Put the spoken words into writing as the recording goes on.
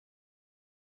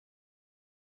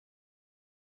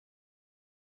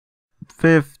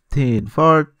15,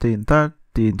 14,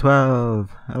 13,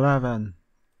 12, 11,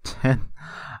 10.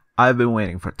 I've been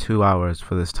waiting for 2 hours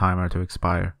for this timer to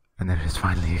expire, and it has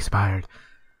finally expired.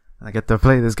 And I get to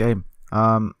play this game.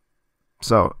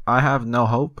 So I have no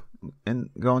hope in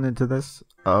going into this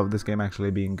of this game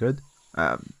actually being good.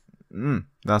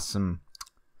 That's an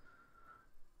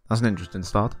interesting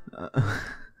start.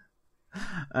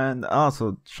 And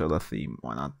also show the theme.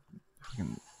 Why not?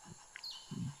 Freaking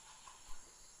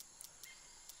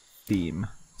theme.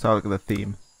 So look at the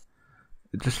theme.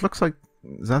 It just looks like,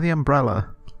 is that the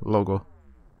umbrella logo?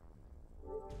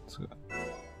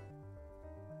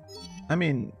 I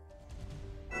mean,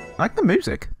 I like the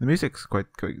music. The music's quite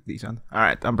decent.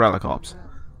 Alright, Umbrella Corps.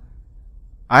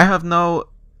 I have no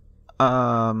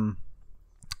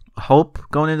hope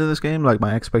going into this game. Like,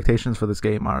 my expectations for this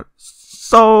game are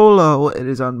so low, it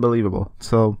is unbelievable.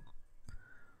 So,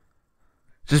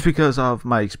 just because of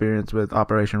my experience with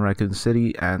Operation Raccoon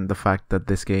City and the fact that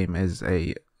this game is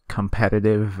a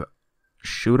competitive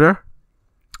shooter,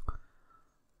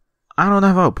 I don't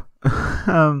have hope.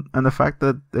 And the fact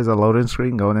that there's a loading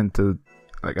screen going into,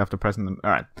 like, after pressing them.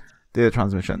 Alright, data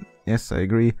transmission. Yes, I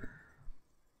agree.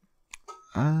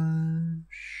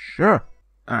 Sure.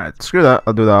 Alright, screw that.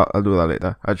 I'll do that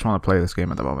later. I just want to play this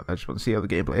game at the moment. I just want to see how the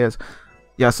gameplay is.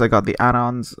 Yes, I got the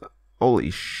add-ons.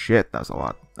 Holy shit, that's a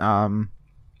lot.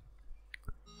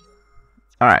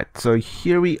 Alright, so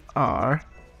here we are.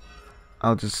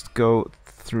 I'll just go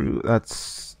through.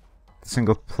 That's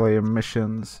single player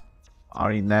missions,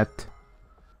 RENet,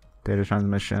 data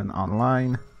transmission,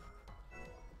 online.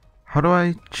 How do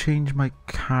I change my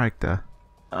character?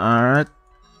 Alright.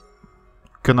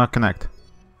 Could not connect.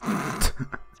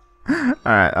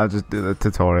 Alright, I'll just do the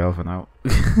tutorial for now.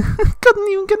 Couldn't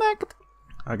even connect.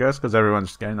 I guess because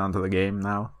everyone's getting onto the game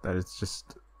now, that it's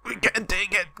just, we can't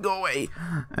take it, go away.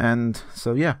 And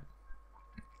so yeah,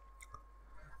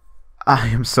 I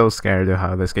am so scared of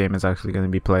how this game is actually going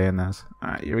to be playing as.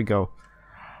 Alright, here we go.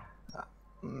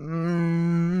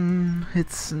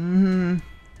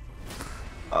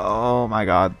 Oh my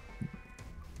god,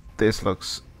 this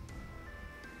looks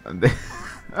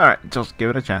alright, just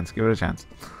give it a chance, give it a chance.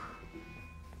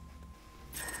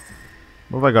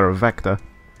 What if I got a vector?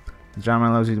 The jammer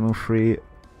allows you to move free.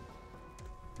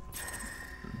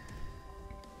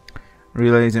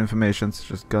 Relays information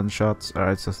such as gunshots.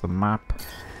 Alright, so that's the map.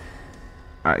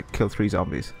 Alright, kill 3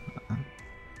 zombies.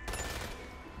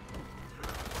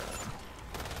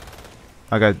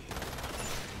 Okay.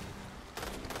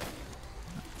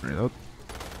 Reload.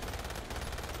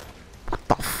 What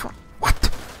the fuck? What?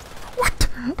 What?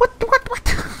 What?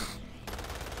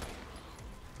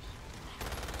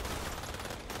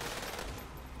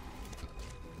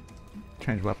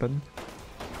 Change weapon.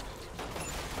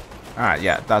 Alright,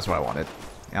 yeah, that's what I wanted.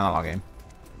 The analog game.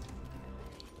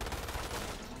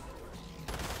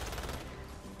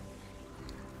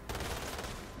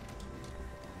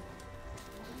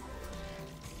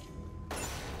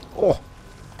 Oh!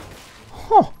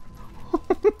 Oh!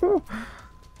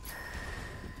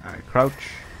 Alright,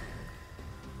 crouch.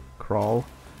 Crawl.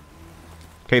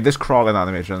 Okay, this crawling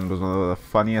animation was one of the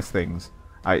funniest things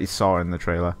I saw in the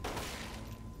trailer.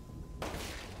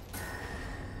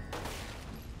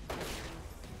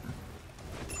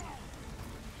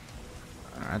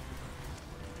 Alright.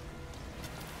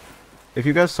 If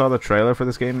you guys saw the trailer for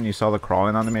this game and you saw the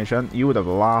crawling animation, you would have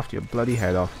laughed your bloody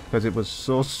head off because it was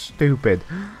so stupid.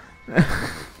 Look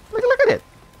at it.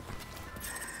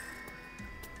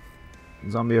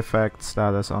 Zombie effect,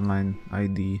 status, online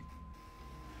ID.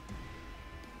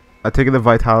 I take it the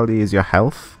vitality is your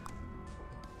health.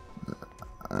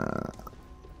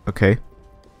 Okay.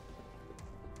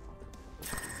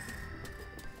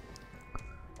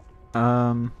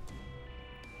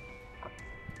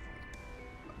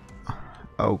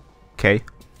 Okay.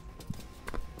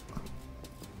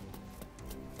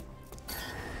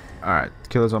 Alright,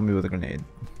 kill a zombie with a grenade.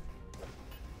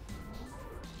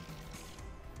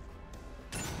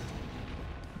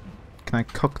 Can I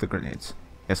cook the grenades?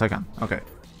 Yes, I can. Okay.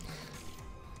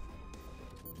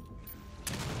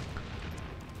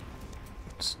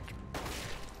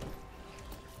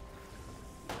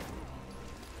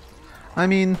 I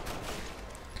mean,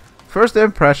 first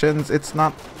impressions, it's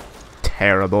not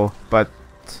terrible, but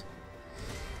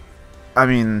I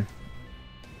mean,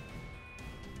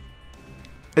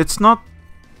 it's not.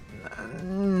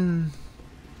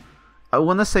 I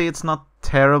want to say it's not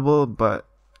terrible, but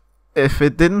if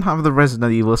it didn't have the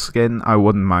Resident Evil skin, I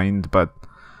wouldn't mind. But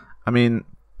I mean,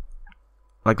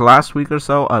 like last week or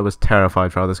so, I was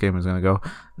terrified for how this game was gonna go.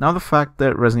 Now the fact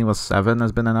that Resident Evil 7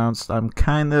 has been announced, I'm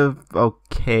kind of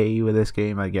okay with this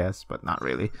game, I guess, but not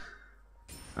really.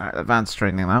 Alright, advanced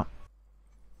training now.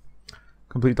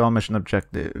 Complete all mission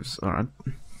objectives. Alright.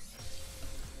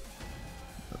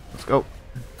 Let's go.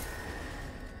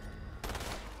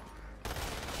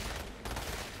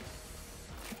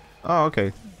 Oh,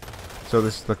 okay. So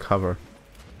this is the cover.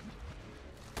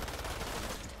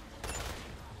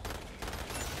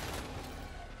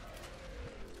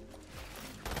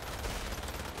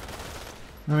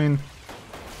 I mean...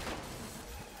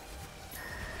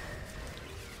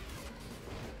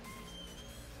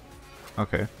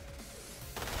 Okay.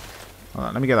 Hold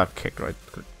on, let me get that kick right.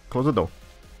 Close the door.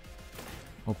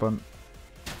 Open.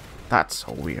 That's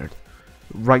so weird.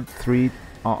 Right 3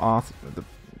 off the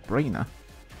brainer.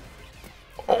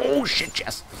 Oh shit,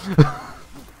 yes!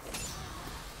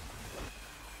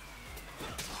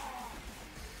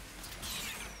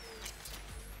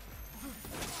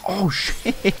 Oh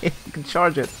shit! You can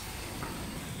charge it.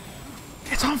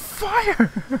 It's on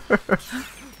fire!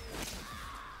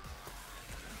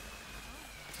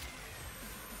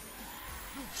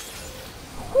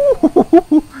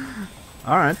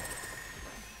 Alright.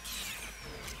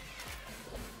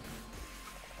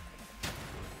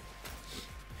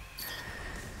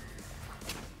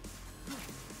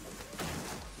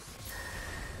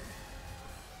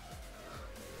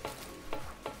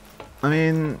 I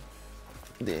mean,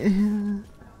 the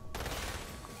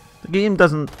game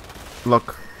doesn't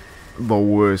look the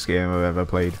worst game I've ever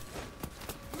played.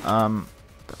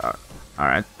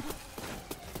 Alright.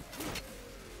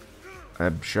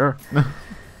 Sure.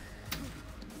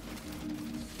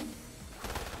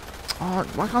 Oh,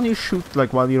 why can't you shoot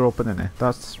like while you're opening it?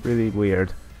 That's really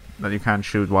weird. That you can't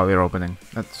shoot while you're opening.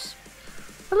 That's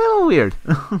a little weird.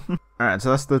 Alright,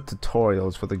 so that's the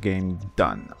tutorials for the game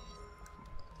done.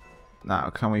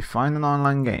 Now, can we find an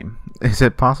online game? Is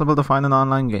it possible to find an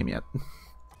online game yet?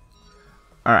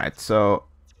 Alright, so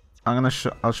I'll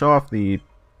show off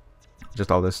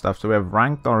just all this stuff. So we have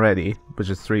ranked already, which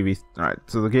is 3v. Alright,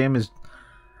 so the game is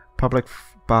public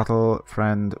battle,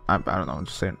 friend, I don't know, I'm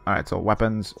just saying. Alright, so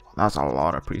weapons, that's a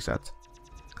lot of presets.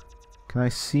 Can I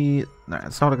see? Alright,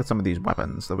 let's have a look at some of these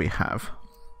weapons that we have.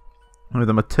 We have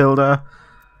the Matilda,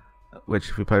 which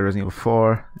if you play Resident Evil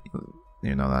 4,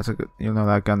 you know that's a good, you know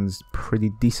that gun's pretty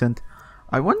decent.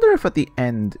 I wonder if at the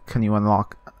end can you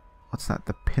unlock, what's that,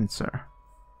 the pincer?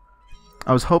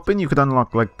 I was hoping you could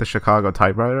unlock like the Chicago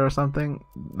typewriter or something.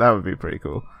 That would be pretty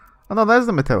cool. Oh no, there's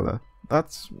the Matilda.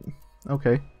 That's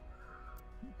okay.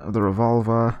 The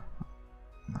revolver,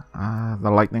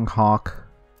 the Lightning Hawk.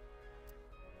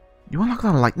 You unlock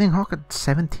the Lightning Hawk at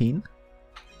 17?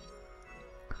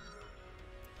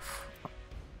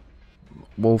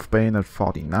 Wolfbane at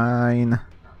 49.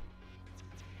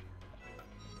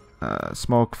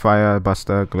 Smoke, Fire,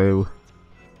 Buster, Glue.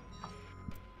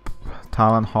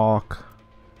 Talon Hawk.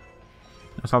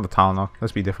 Let's have the Talon Hawk.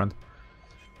 Let's be different.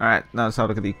 Alright, now let's have a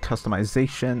look at the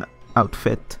customization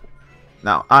outfit.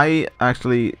 Now, I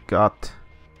actually got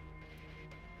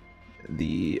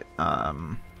the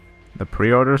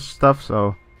pre-order stuff,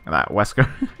 so that Wesker.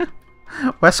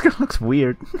 Wesker looks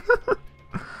weird.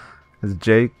 There's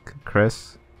Jake,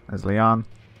 Chris, there's Leon.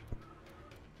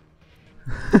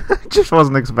 Just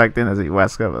wasn't expecting to see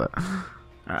Wesker, but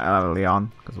alright, I'll have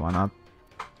Leon, because why not?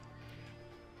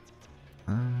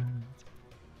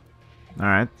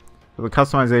 Alright. So the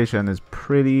customization is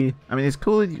pretty, I mean, it's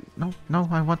cool. No,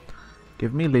 I want,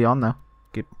 give me Leon now.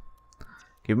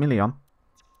 Give me Leon.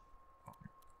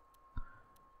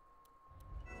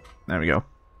 There we go.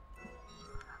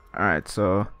 Alright,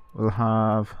 so we'll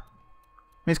have,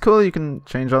 I mean, it's cool you can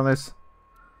change all this.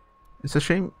 It's a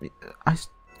shame, can't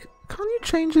you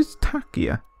change his tack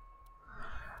gear?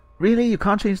 Really? You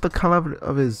can't change the color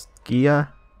of his gear?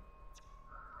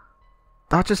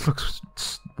 That just looks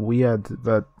weird,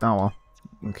 but oh well.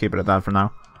 We'll keep it at that for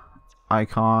now.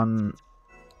 Icon.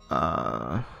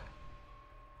 To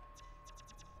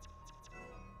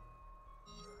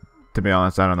be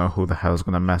honest, I don't know who the hell's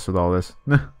gonna mess with all this.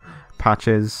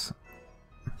 Patches.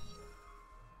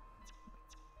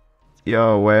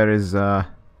 Yo, where's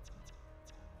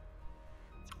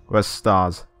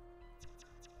stars?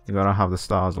 You gotta have the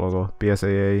stars logo.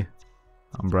 BSAA.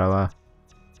 Umbrella.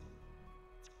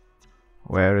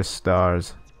 Where is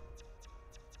stars?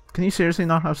 Can you seriously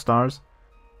not have stars?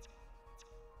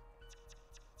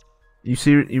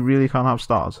 You really can't have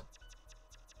stars?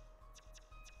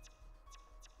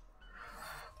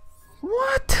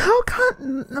 What? How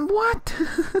can't... What?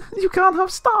 You can't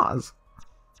have stars?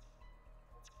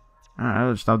 Alright,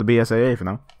 I'll just have the BSAA for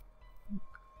now.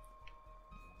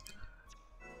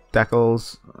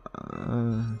 Decals.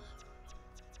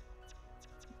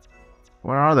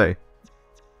 Where are they?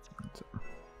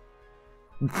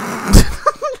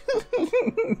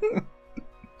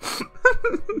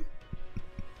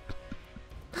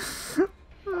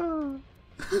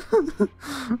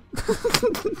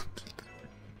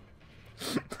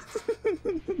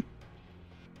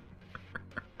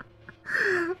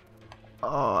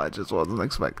 Oh, I just wasn't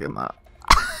expecting that.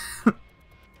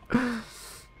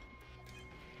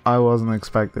 I wasn't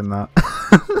expecting that.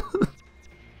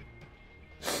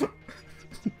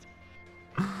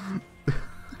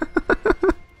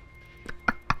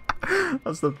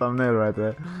 That's the thumbnail right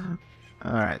there.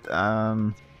 Alright,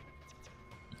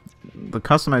 the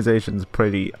customization's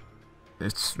pretty...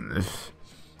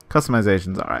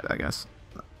 Customization's alright, I guess.